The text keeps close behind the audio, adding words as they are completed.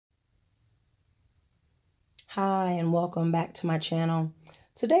Hi, and welcome back to my channel.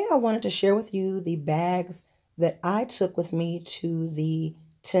 Today I wanted to share with you the bags that I took with me to the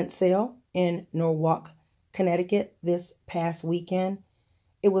tent sale in Norwalk, Connecticut this past weekend.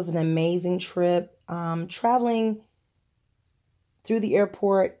 It was an amazing trip. Traveling through the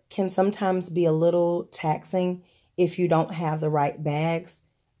airport can sometimes be a little taxing if you don't have the right bags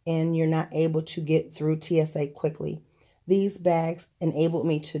and you're not able to get through TSA quickly. These bags enabled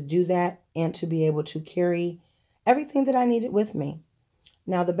me to do that and to be able to carry everything that I needed with me.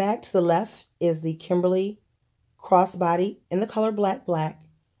 Now, the bag to the left is the Kimberly crossbody in the color black,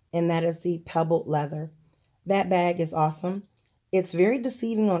 and that is the pebbled leather. That bag is awesome. It's very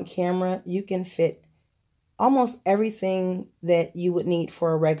deceiving on camera. You can fit almost everything that you would need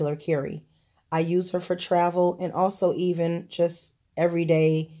for a regular carry. I use her for travel and also even just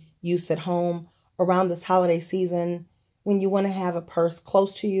everyday use at home around this holiday season when you want to have a purse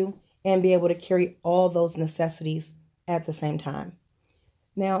close to you and be able to carry all those necessities at the same time.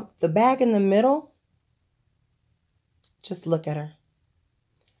 Now, the bag in the middle, just look at her.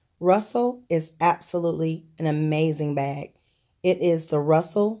 Russell is absolutely an amazing bag. It is the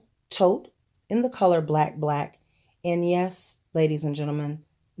Russell tote in the color black. And yes, ladies and gentlemen,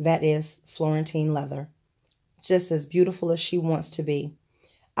 that is Florentine leather. Just as beautiful as she wants to be.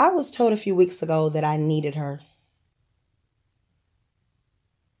 I was told a few weeks ago that I needed her.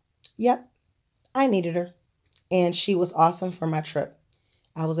 Yep, I needed her. And she was awesome for my trip.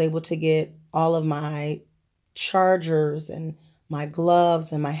 I was able to get all of my chargers and my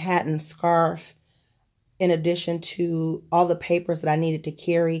gloves and my hat and scarf, in addition to all the papers that I needed to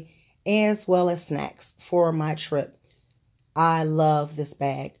carry, as well as snacks for my trip. I love this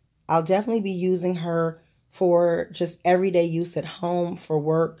bag. I'll definitely be using her for just everyday use at home, for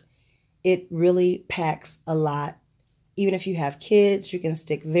work. It really packs a lot. Even if you have kids, you can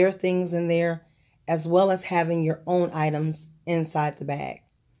stick their things in there, as well as having your own items inside the bag.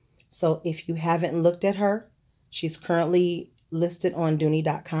 So if you haven't looked at her, she's currently listed on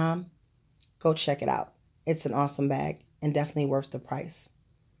Dooney.com. Go check it out. It's an awesome bag and definitely worth the price.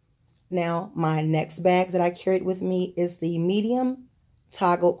 Now, my next bag that I carried with me is the medium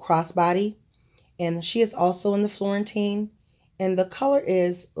toggle crossbody, and she is also in the Florentine, and the color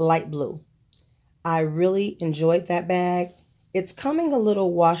is light blue. I really enjoyed that bag. It's coming a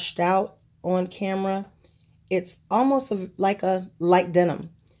little washed out on camera. It's almost like a light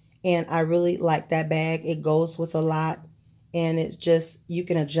denim, and I really like that bag. It goes with a lot, and it's just, you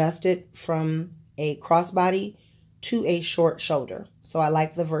can adjust it from a crossbody to a short shoulder. So I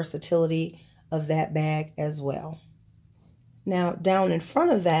like the versatility of that bag as well. Now, down in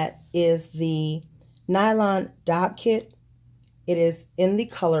front of that is the nylon dob kit. It is in the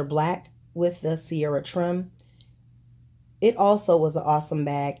color black with the Sierra trim. It also was an awesome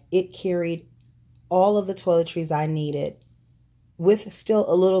bag. It carried all of the toiletries I needed with still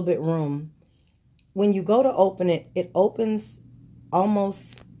a little bit room. When you go to open it, it opens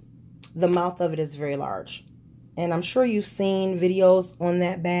almost, the mouth of it is very large. And I'm sure you've seen videos on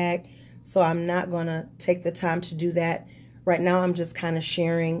that bag, so I'm not going to take the time to do that. Right now, I'm just kind of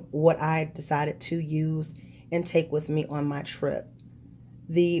sharing what I decided to use and take with me on my trip.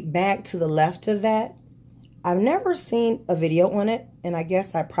 The bag to the left of that, I've never seen a video on it, and I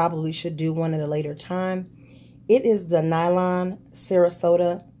guess I probably should do one at a later time. It is the nylon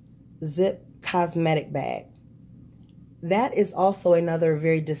Sarasota zip cosmetic bag. That is also another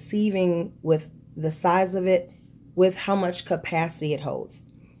very deceiving with the size of it, with how much capacity it holds.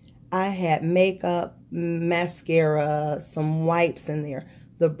 I had makeup, mascara, some wipes in there,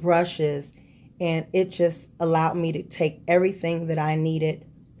 the brushes, and it just allowed me to take everything that I needed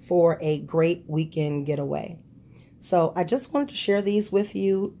for a great weekend getaway. So I just wanted to share these with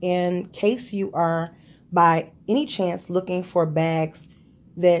you in case you are by any chance looking for bags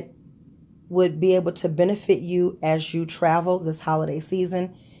that would be able to benefit you as you travel this holiday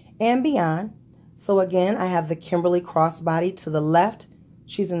season and beyond. So again, I have the Kimberly crossbody to the left.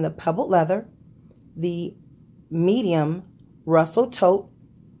 She's in the pebbled leather, the medium Russell tote,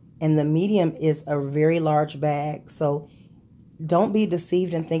 and the medium is a very large bag. So don't be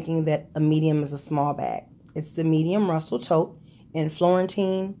deceived in thinking that a medium is a small bag. It's the medium Russell tote in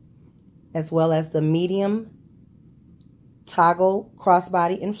Florentine, as well as the medium toggle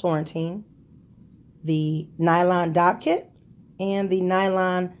crossbody in Florentine, the nylon dob kit, and the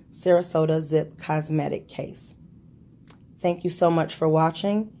nylon Sarasota zip cosmetic case. Thank you so much for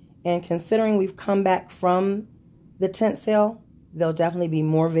watching, and considering we've come back from the tent sale, there'll definitely be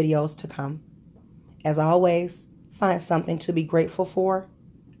more videos to come. As always, find something to be grateful for.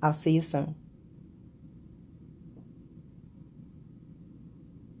 I'll see you soon.